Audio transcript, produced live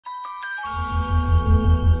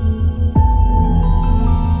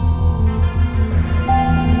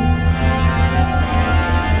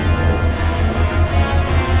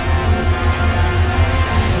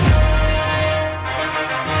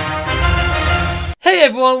Hey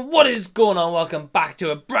everyone, what is going on? Welcome back to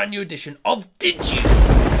a brand new edition of Did You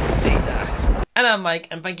See That? And I'm Mike,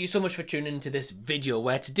 and thank you so much for tuning into this video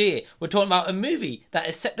where today we're talking about a movie that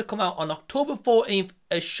is set to come out on October 14th,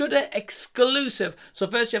 a Shudder exclusive. So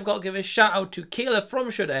firstly, I've got to give a shout out to Kaila from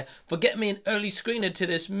Shudder for getting me an early screener to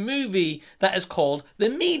this movie that is called The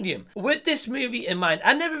Medium. With this movie in mind,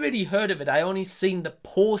 I never really heard of it, I only seen the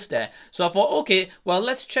poster. So I thought, okay, well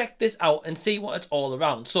let's check this out and see what it's all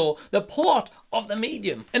around. So the plot of The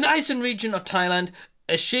Medium. In the Isan region of Thailand,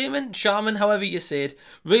 a shaman, however you say it,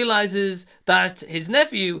 realizes that his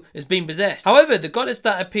nephew is being possessed. However, the goddess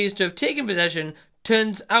that appears to have taken possession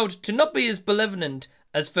turns out to not be as malevolent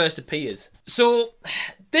as first appears. So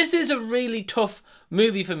this is a really tough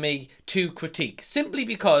movie for me to critique, simply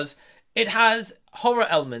because it has horror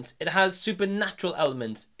elements, it has supernatural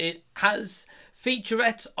elements, it has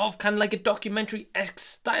featurettes of kind of like a documentary-esque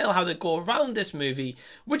style how they go around this movie,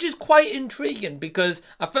 which is quite intriguing because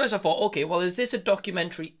at first I thought, okay, well, is this a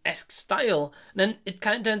documentary-esque style? And then it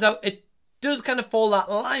kind of turns out it does kind of fall that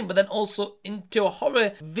line, but then also into a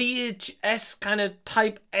horror VHS kind of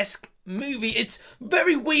type-esque movie. It's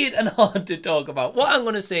very weird and hard to talk about. What I'm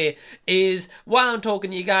going to say is, while I'm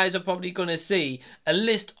talking, you guys are probably going to see a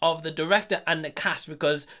list of the director and the cast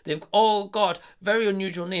because they've all got very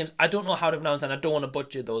unusual names. I don't know how to pronounce and I don't want to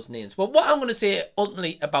butcher those names. But what I'm going to say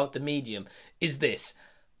ultimately about The Medium is this.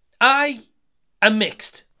 I am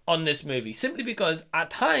mixed on this movie simply because at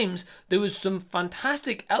times there was some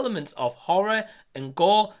fantastic elements of horror and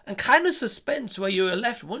gore and kind of suspense where you were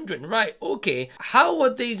left wondering, right, okay, how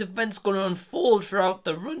are these events going to unfold throughout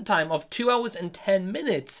the runtime of 2 hours and 10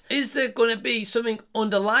 minutes? Is there going to be something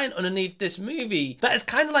underlying underneath this movie that is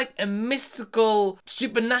kind of like a mystical,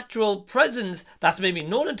 supernatural presence that's maybe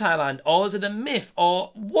known in Thailand, or is it a myth, or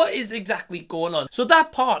what is exactly going on? So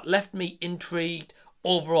that part left me intrigued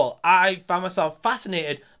overall. I found myself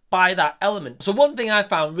fascinated by that element. So one thing I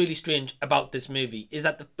found really strange about this movie is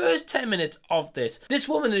that the first 10 minutes of this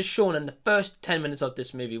woman is shown in the first 10 minutes of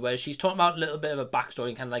this movie where she's talking about a little bit of a backstory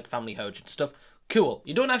and kind of like family heritage and stuff. Cool.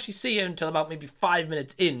 You don't actually see her until about maybe 5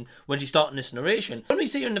 minutes in when she's starting this narration. When we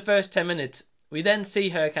see her in the first 10 minutes, we then see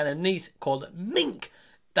her kind of niece called Mink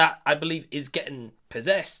that I believe is getting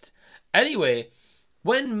possessed. Anyway,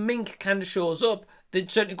 when Mink kind of shows up, they'd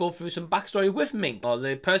certainly go through some backstory with Mink, or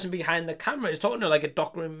the person behind the camera is talking to her like a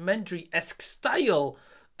documentary-esque style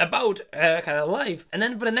about her kind of life. And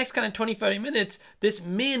then for the next kind of 20-30 minutes, this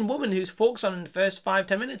main woman who's focused on in the first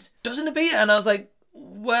 5-10 minutes doesn't appear. And I was like,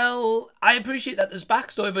 well, I appreciate that there's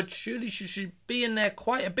backstory, but surely she should be in there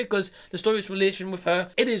quite a bit because the story's relation with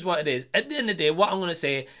her, it is what it is. At the end of the day, what I'm going to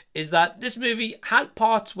say is that this movie had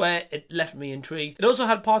parts where it left me intrigued. It also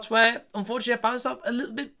had parts where, unfortunately, I found myself a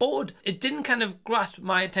little bit bored. It didn't kind of grasp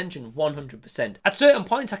my attention 100%. At certain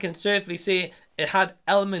points, I can safely say it had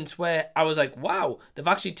elements where I was like, wow, they've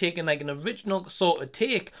actually taken like an original sort of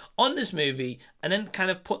take on this movie and then kind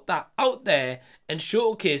of put that out there and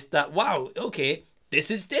showcased that, wow, okay, this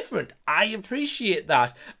is different. I appreciate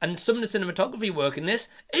that. And some of the cinematography work in this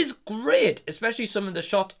is great, especially some of the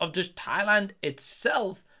shots of just Thailand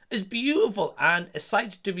itself is beautiful and a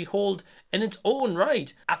sight to behold in its own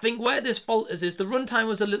right. I think where this fault is the runtime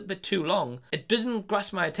was a little bit too long. It didn't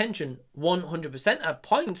grasp my attention 100%. At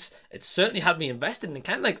points, it certainly had me invested and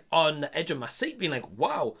kind of like on the edge of my seat being like,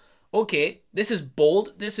 wow, okay, this is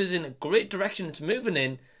bold. This is in a great direction it's moving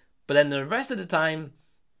in. But then the rest of the time,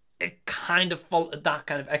 it kind of faltered that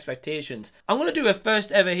kind of expectations. I'm going to do a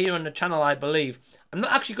first ever here on the channel, I believe. I'm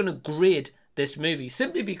not actually going to grade this movie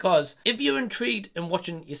simply because if you're intrigued in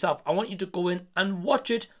watching yourself, I want you to go in and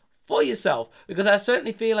watch it for yourself, because I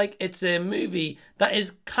certainly feel like it's a movie that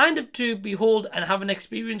is kind of to behold and have an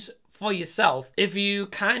experience for yourself. If you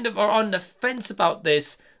kind of are on the fence about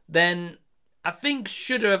this, then I think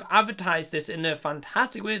Shudder have advertised this in a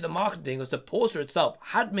fantastic way. The marketing, because the poster itself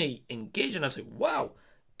had me engaged and I was like, wow,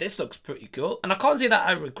 this looks pretty cool. And I can't say that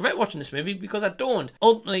I regret watching this movie because I don't.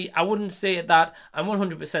 Ultimately, I wouldn't say that I'm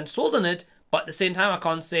 100% sold on it, but at the same time, I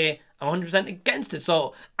can't say I'm 100% against it.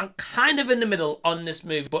 So I'm kind of in the middle on this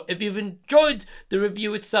movie. But if you've enjoyed the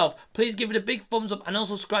review itself, please give it a big thumbs up and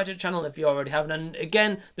also subscribe to the channel if you already haven't. And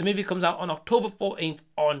again, the movie comes out on October 14th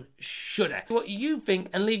on Shudder. What you think,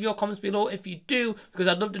 and leave your comments below if you do, because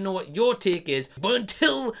I'd love to know what your take is. But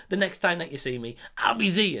until the next time that you see me, I'll be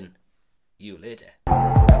seeing you later.